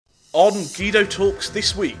On Guido Talks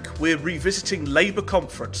this week, we're revisiting Labour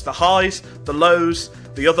conference, the highs, the lows,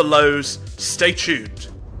 the other lows. Stay tuned.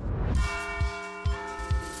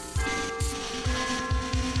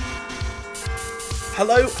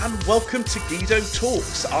 Hello and welcome to Guido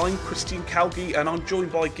Talks. I'm Christian Calgie and I'm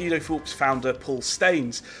joined by Guido Talks founder Paul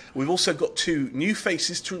Staines. We've also got two new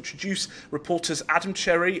faces to introduce, reporters Adam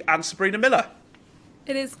Cherry and Sabrina Miller.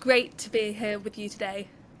 It is great to be here with you today.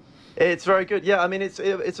 It's very good. Yeah, I mean, it's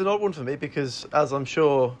an odd one for me because, as I'm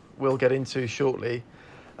sure we'll get into shortly,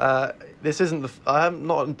 this isn't I am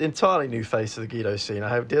not an entirely new face to the Guido scene. I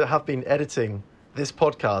have been editing this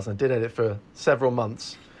podcast and I did edit for several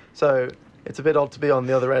months, so it's a bit odd to be on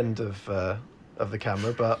the other end of the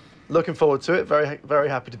camera, but looking forward to it. Very, very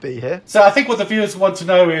happy to be here. So I think what the viewers want to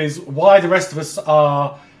know is why the rest of us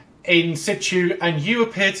are in situ and you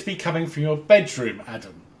appear to be coming from your bedroom,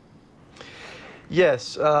 Adam. Yes,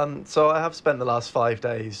 so I have spent the last 5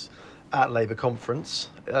 days at Labour conference.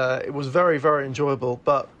 It was very, very enjoyable,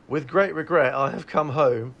 but with great regret, I have come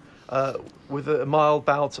home with a mild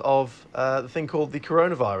bout of the thing called the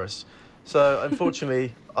coronavirus. So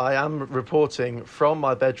unfortunately, I am reporting from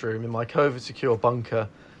my bedroom in my COVID-secure bunker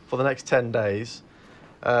for the next 10 days.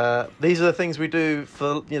 These are the things we do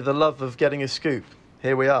for the love of getting a scoop.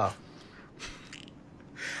 Here we are.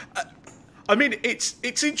 I mean, it's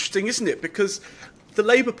interesting, isn't it? Because the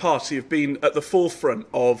Labour Party have been at the forefront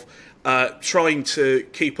of trying to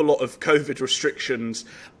keep a lot of COVID restrictions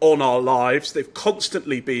on our lives. They've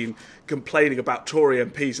constantly been complaining about Tory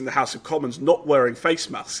MPs in the House of Commons not wearing face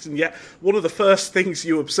masks. And yet one of the first things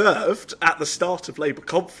you observed at the start of Labour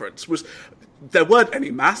conference was there weren't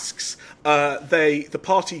any masks. The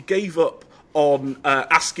party gave up on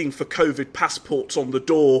asking for COVID passports on the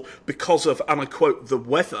door because of, and I quote, the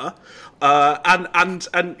weather.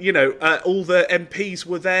 And you know, all the MPs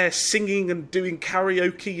were there singing and doing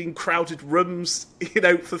karaoke in crowded rooms, you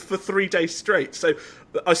know, for 3 days straight. So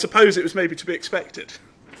I suppose it was maybe to be expected.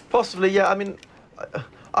 Possibly, yeah. I mean,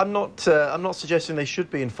 I'm not suggesting they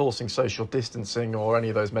should be enforcing social distancing or any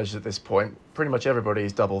of those measures at this point. Pretty much everybody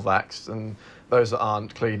is double vaxxed, and those that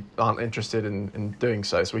aren't interested in doing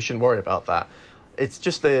so. So we shouldn't worry about that. It's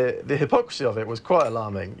just the hypocrisy of it was quite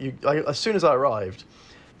alarming. As soon as I arrived,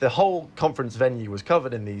 the whole conference venue was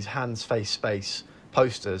covered in these hands, face, space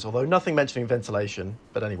posters, although nothing mentioning ventilation.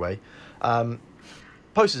 But anyway,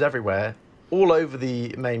 posters everywhere, all over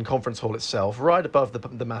the main conference hall itself, right above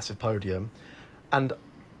the massive podium. And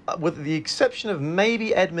with the exception of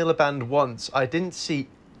maybe Ed Miliband once, I didn't see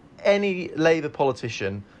any Labour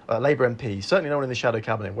politician, Labour MP, certainly no one in the shadow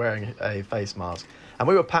cabinet wearing a face mask. And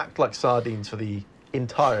we were packed like sardines for the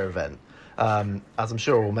entire event, as I'm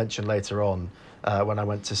sure we'll mention later on when I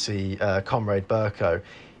went to see Comrade Burko.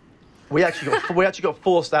 We actually got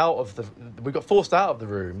forced out of the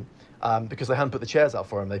room because they hadn't put the chairs out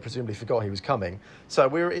for him. They presumably forgot he was coming. So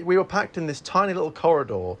we were packed in this tiny little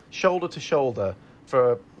corridor, shoulder to shoulder,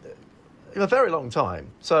 for a very long time.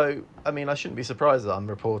 So, I mean, I shouldn't be surprised that I'm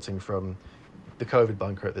reporting from the COVID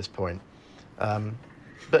bunker at this point.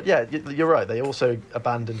 But yeah, you're right. They also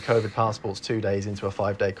abandoned COVID passports 2 days into a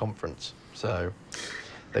 5-day conference. So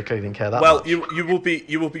they clearly didn't care that much. Well,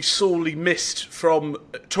 you will be sorely missed from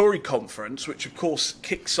Tory conference, which of course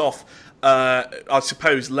kicks off, I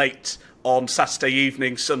suppose, late on Saturday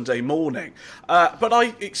evening, Sunday morning. But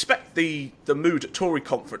I expect the mood at Tory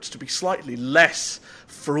conference to be slightly less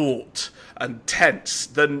fraught and tense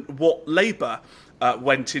than what Labour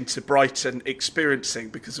went into Brighton experiencing,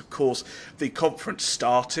 because of course the conference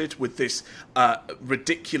started with this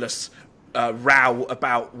ridiculous row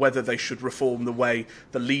about whether they should reform the way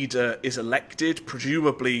the leader is elected.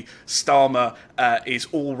 Presumably Starmer is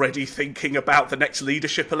already thinking about the next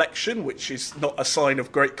leadership election, which is not a sign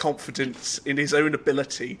of great confidence in his own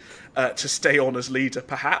ability to stay on as leader,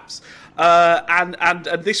 perhaps. And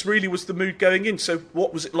this really was the mood going in. So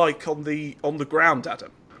what was it like on the ground,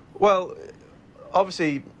 Adam? Well,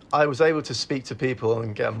 obviously I was able to speak to people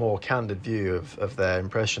and get a more candid view of their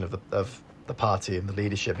impression of the party and the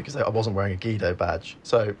leadership, because I wasn't wearing a Guido badge.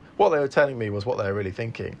 So what they were telling me was what they were really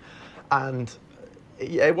thinking. And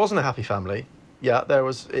it wasn't a happy family. Yeah,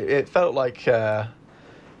 it felt like,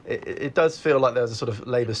 it does feel like there was a sort of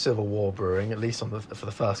Labour civil war brewing, at least for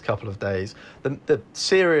the first couple of days. The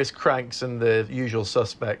serious cranks and the usual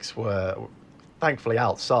suspects were thankfully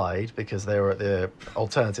outside because they were at the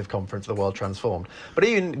alternative conference, The World Transformed. But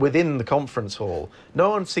even within the conference hall, no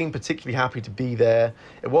one seemed particularly happy to be there.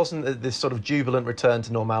 It wasn't this sort of jubilant return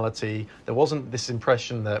to normality. There wasn't this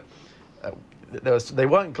impression that they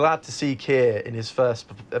weren't glad to see Keir in his first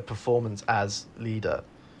performance as leader.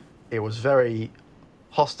 It was very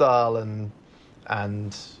hostile and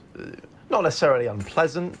and not necessarily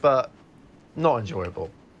unpleasant, but not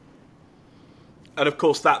enjoyable. And of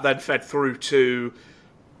course, that then fed through to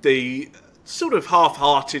the sort of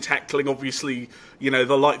half-hearted heckling. Obviously, the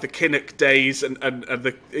Kinnock days and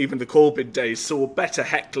even the Corbyn days saw better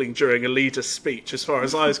heckling during a leader's speech, as far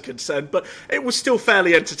as I was concerned. But it was still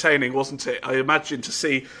fairly entertaining, wasn't it? I imagine to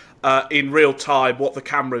see in real time what the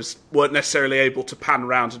cameras weren't necessarily able to pan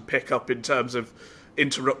around and pick up in terms of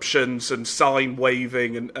interruptions and sign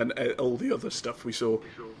waving and all the other stuff we saw.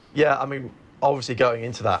 Yeah, I mean, obviously going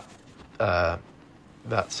into that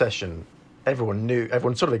session, everyone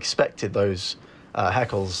sort of expected those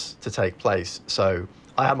heckles to take place. So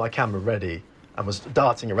I had my camera ready and was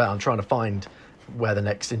darting around trying to find where the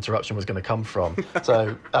next interruption was going to come from.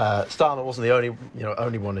 So Starmer wasn't the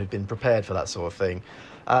only one who'd been prepared for that sort of thing.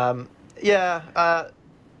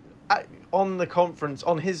 On the conference,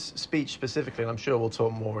 on his speech specifically, and I'm sure we'll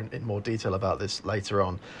talk more in more detail about this later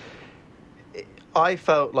on, I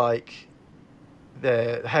felt like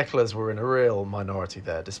the hecklers were in a real minority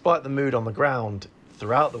there, despite the mood on the ground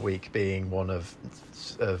throughout the week being one of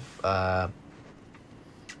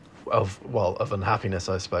unhappiness,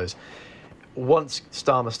 I suppose. Once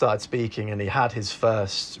Starmer started speaking and he had his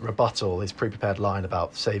first rebuttal, his pre-prepared line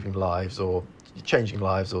about saving lives or changing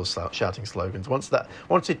lives or shouting slogans, once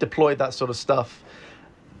he deployed that sort of stuff,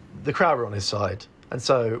 the crowd were on his side. And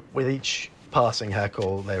so with each passing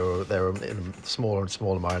heckle, they were in a smaller and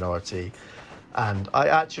smaller minority. And I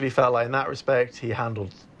actually felt like in that respect, he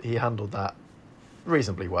handled that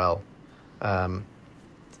reasonably well.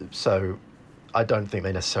 So I don't think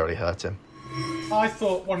they necessarily hurt him. I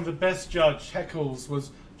thought one of the best judged heckles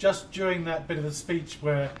was just during that bit of the speech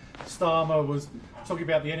where Starmer was talking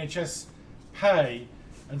about the NHS pay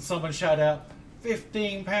and someone shouted out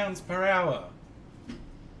 £15 per hour.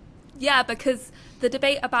 Yeah, because the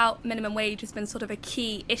debate about minimum wage has been sort of a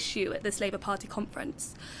key issue at this Labour Party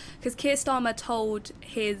conference. Because Keir Starmer told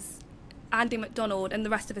his Andy MacDonald and the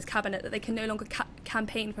rest of his cabinet that they can no longer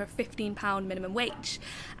campaign for a £15 minimum wage.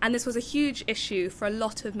 And this was a huge issue for a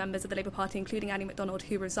lot of members of the Labour Party, including Andy MacDonald,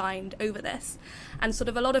 who resigned over this. And sort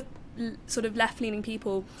of a lot of sort of left-leaning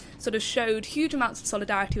people sort of showed huge amounts of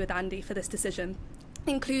solidarity with Andy for this decision,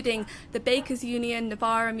 including the Bakers Union,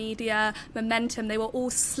 Novara Media, Momentum. They were all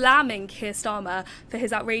slamming Keir Starmer for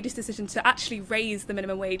his outrageous decision to actually raise the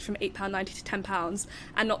minimum wage from £8.90 to £10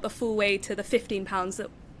 and not the full way to the £15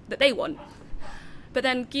 that they want. But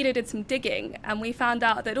then Guido did some digging and we found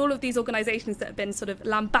out that all of these organisations that have been sort of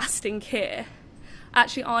lambasting Keir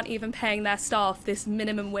actually aren't even paying their staff this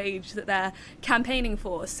minimum wage that they're campaigning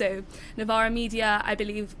for. So Novara Media, I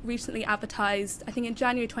believe, recently advertised, I think in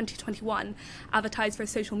January 2021, advertised for a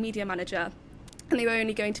social media manager, and they were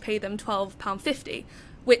only going to pay them £12.50,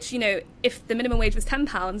 which, if the minimum wage was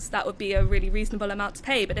 £10, that would be a really reasonable amount to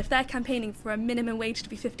pay. But if they're campaigning for a minimum wage to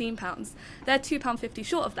be £15, they're £2.50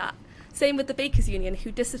 short of that. Same with the Bakers Union,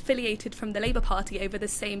 who disaffiliated from the Labour Party over the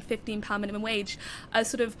same £15 minimum wage,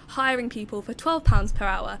 sort of hiring people for £12 per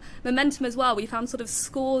hour. Momentum as well, we found sort of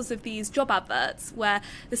scores of these job adverts where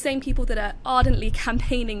the same people that are ardently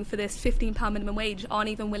campaigning for this £15 minimum wage aren't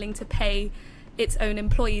even willing to pay its own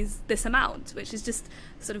employees this amount, which is just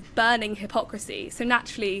sort of burning hypocrisy. So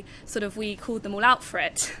naturally, sort of we called them all out for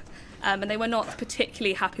it, and they were not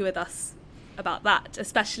particularly happy with us about that,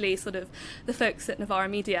 especially sort of the folks at Novara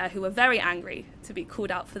Media, who were very angry to be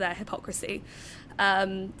called out for their hypocrisy,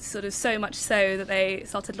 sort of so much so that they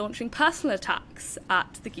started launching personal attacks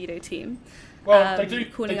at the Guido team,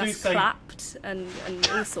 calling us clapped and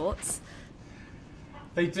all sorts.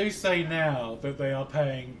 They do say now that they are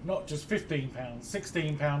paying not just £15,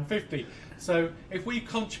 £16.50. So if we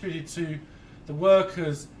contributed to the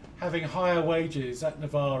workers having higher wages at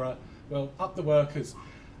Novara, well, up the workers.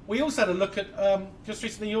 We also had a look at, just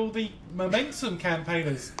recently, all the Momentum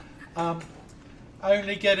campaigners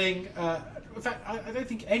only getting... in fact, I don't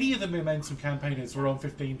think any of the Momentum campaigners were on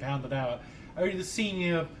 £15 an hour. Only the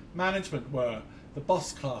senior management were, the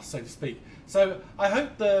boss class, so to speak. So I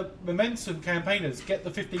hope the Momentum campaigners get the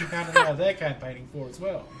 £15 an hour they're campaigning for as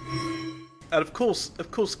well. And of course,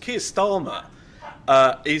 Keir Starmer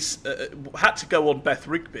had to go on Beth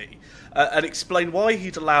Rigby and explain why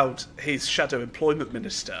he'd allowed his shadow employment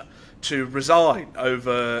minister to resign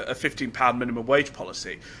over a £15 minimum wage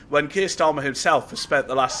policy, when Keir Starmer himself has spent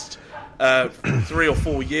the last 3 or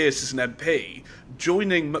 4 years as an MP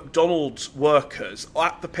joining McDonald's workers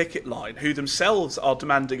at the picket line, who themselves are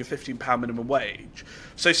demanding a £15 minimum wage.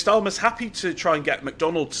 So Starmer's happy to try and get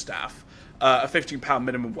McDonald's staff a £15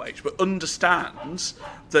 minimum wage, but understands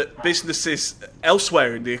that businesses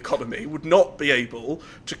elsewhere in the economy would not be able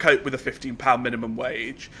to cope with a £15 minimum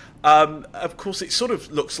wage. Of course, it sort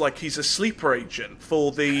of looks like he's a sleeper agent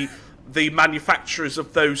for the manufacturers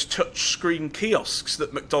of those touch-screen kiosks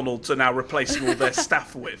that McDonald's are now replacing all their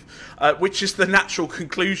staff with, which is the natural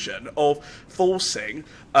conclusion of forcing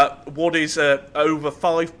what is a over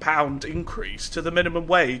 £5 increase to the minimum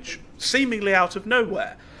wage, seemingly out of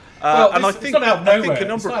nowhere. And I think, it's not out of nowhere. I think a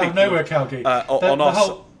number it's of not people, out of nowhere,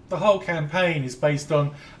 Calgy. The whole campaign is based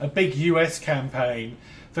on a big US campaign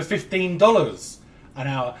for $15 an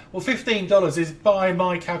hour. Well, $15 is, by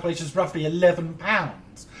my calculations, roughly £11.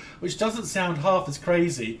 Which doesn't sound half as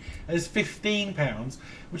crazy as £15,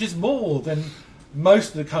 which is more than most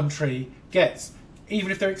of the country gets,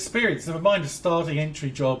 even if they're experienced. Never mind a starting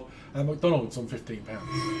entry job at McDonald's on £15.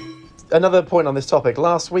 Another point on this topic.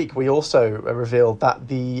 Last week, we also revealed that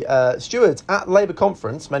the stewards at Labour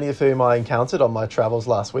conference, many of whom I encountered on my travels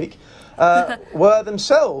last week, were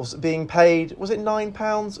themselves being paid. Was it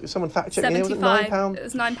 £9? Someone fact check me. Was it £9? It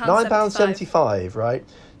was £9. £9.75. Right.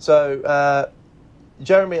 So.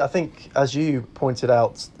 Jeremy, I think, as you pointed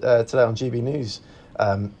out today on GB News,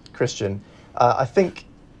 Christian, I think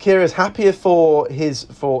Keir is happier for his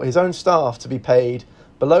own staff to be paid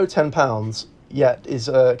below £10, yet is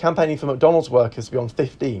campaigning for McDonald's workers to be on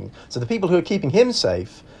 15. So the people who are keeping him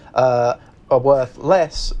safe are worth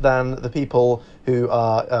less than the people who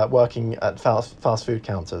are working at fast food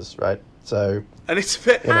counters, right? So, and it's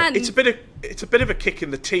a bit of a kick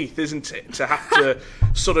in the teeth, isn't it, to have to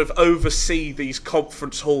sort of oversee these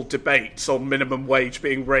conference hall debates on minimum wage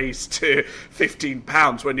being raised to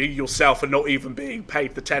 £15 when you yourself are not even being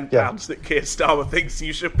paid the £10 that Keir Starmer thinks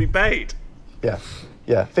you should be paid. Yeah,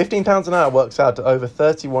 £15 an hour works out to over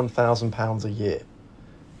 £31,000 a year.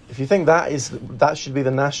 If you think that should be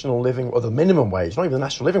the national living, or the minimum wage, not even the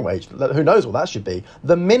national living wage, who knows what that should be,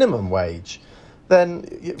 the minimum wage, then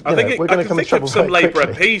we're going to come in trouble some Labour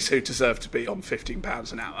quickly. MPs who deserve to be on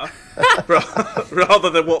 £15 an hour, rather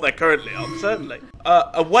than what they're currently on, certainly.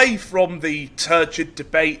 Away from the turgid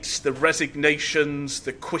debates, the resignations,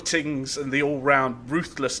 the quittings, and the all-round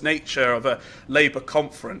ruthless nature of a Labour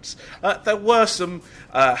conference, there were some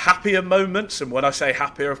happier moments, and when I say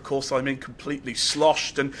happier, of course, I mean completely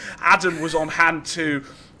sloshed, and Adam was on hand to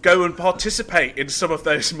go and participate in some of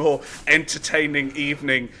those more entertaining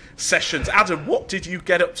evening sessions. Adam, what did you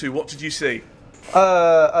get up to? What did you see?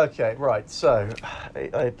 Okay, right. So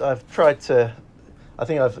I've tried to. I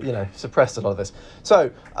think I've suppressed a lot of this. So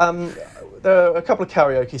there are a couple of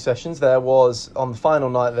karaoke sessions. There was on the final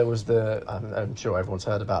night. There was I'm sure everyone's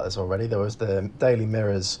heard about this already. There was the Daily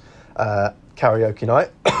Mirror's karaoke night,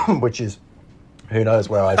 which is. Who knows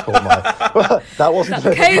where I pulled my... Well, that wasn't...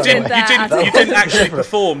 You didn't actually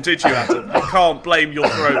perform, did you, Adam? You can't blame your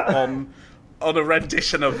throat on a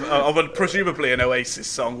rendition of presumably an Oasis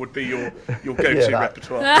song would be your go-to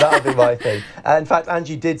repertoire. That would be my thing. In fact,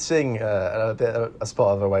 Angie did sing a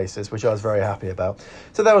spot of Oasis, which I was very happy about.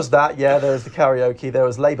 So there was that, there was the karaoke. There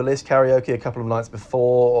was Labour list karaoke a couple of nights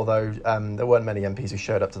before, although there weren't many MPs who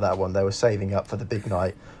showed up to that one. They were saving up for the big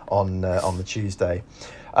night on the Tuesday.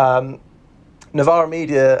 Novara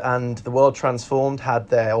Media and The World Transformed had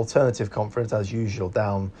their alternative conference, as usual,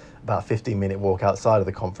 down about a 15-minute walk outside of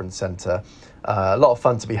the conference centre. A lot of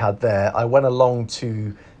fun to be had there. I went along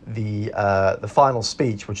to the final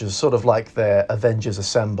speech, which is sort of like their Avengers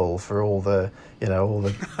Assemble for all the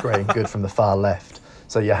great and good from the far left.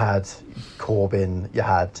 So you had Corbyn, you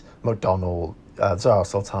had McDonnell, Zara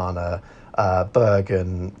Sultana,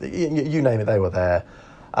 Bergen, you name it, they were there.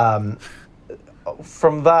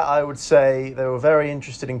 From that, I would say they were very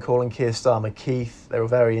interested in calling Keir Starmer Keith. They were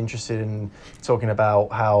very interested in talking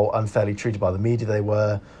about how unfairly treated by the media they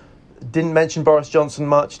were. Didn't mention Boris Johnson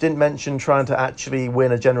much. Didn't mention trying to actually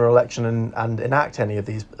win a general election and enact any of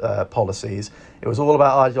these policies. It was all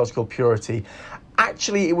about ideological purity.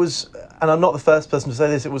 Actually, it was, and I'm not the first person to say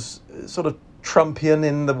this, it was sort of Trumpian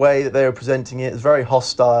in the way that they were presenting it. It was very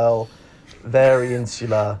hostile, very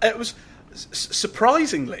insular. It was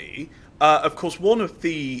surprisingly... of course, one of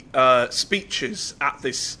the speeches at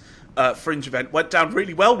this Fringe event went down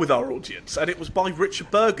really well with our audience, and it was by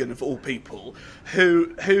Richard Bergen, of all people,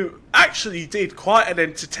 who actually did quite an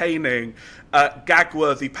entertaining,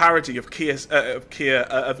 gag-worthy parody of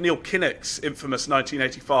Neil Kinnock's infamous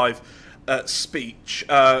 1985 speech,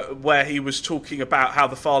 where he was talking about how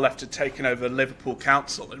the far left had taken over Liverpool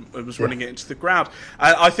Council and was running it into the ground.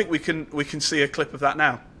 And I think we can see a clip of that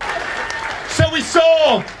now. So we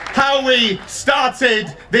saw how we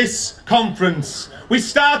started this conference. We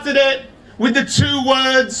started it with the two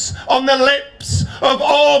words on the lips of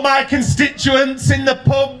all my constituents in the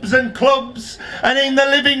pubs and clubs and in the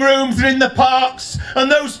living rooms and in the parks,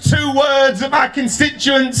 and those two words that my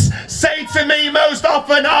constituents say to me most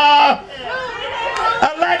often are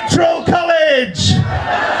electoral college.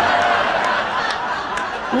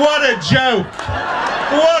 What a joke.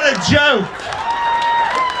 What a joke.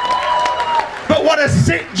 But what a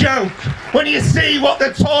sick joke when you see what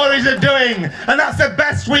the Tories are doing, and that's the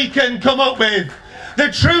best we can come up with. The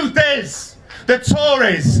truth is, the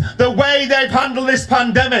Tories, the way they've handled this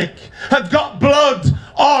pandemic, have got blood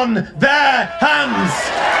on their hands.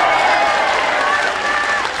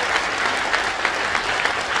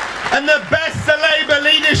 And the best the Labour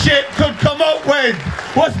leadership could come up with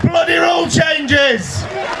was bloody rule changes.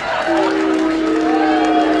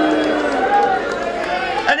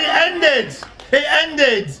 And it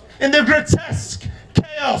ended in the grotesque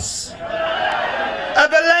chaos of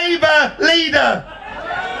a Labour leader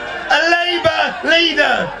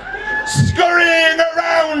scurrying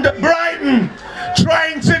around Brighton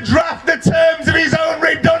trying to draft the terms of his own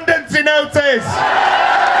redundancy notice.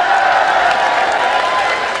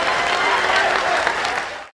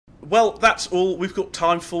 Well, that's all we've got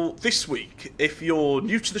time for this week. If you're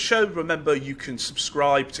new to the show, remember you can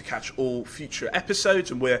subscribe to catch all future episodes,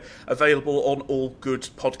 and we're available on all good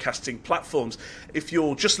podcasting platforms. If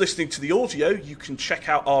you're just listening to the audio, you can check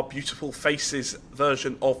out our Beautiful Faces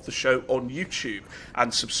version of the show on YouTube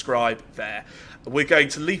and subscribe there. We're going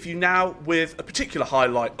to leave you now with a particular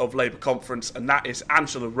highlight of Labour Conference, and that is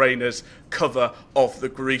Angela Rayner's cover of the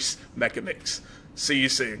Grease Megamix. See you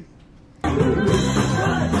soon.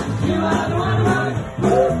 You are the one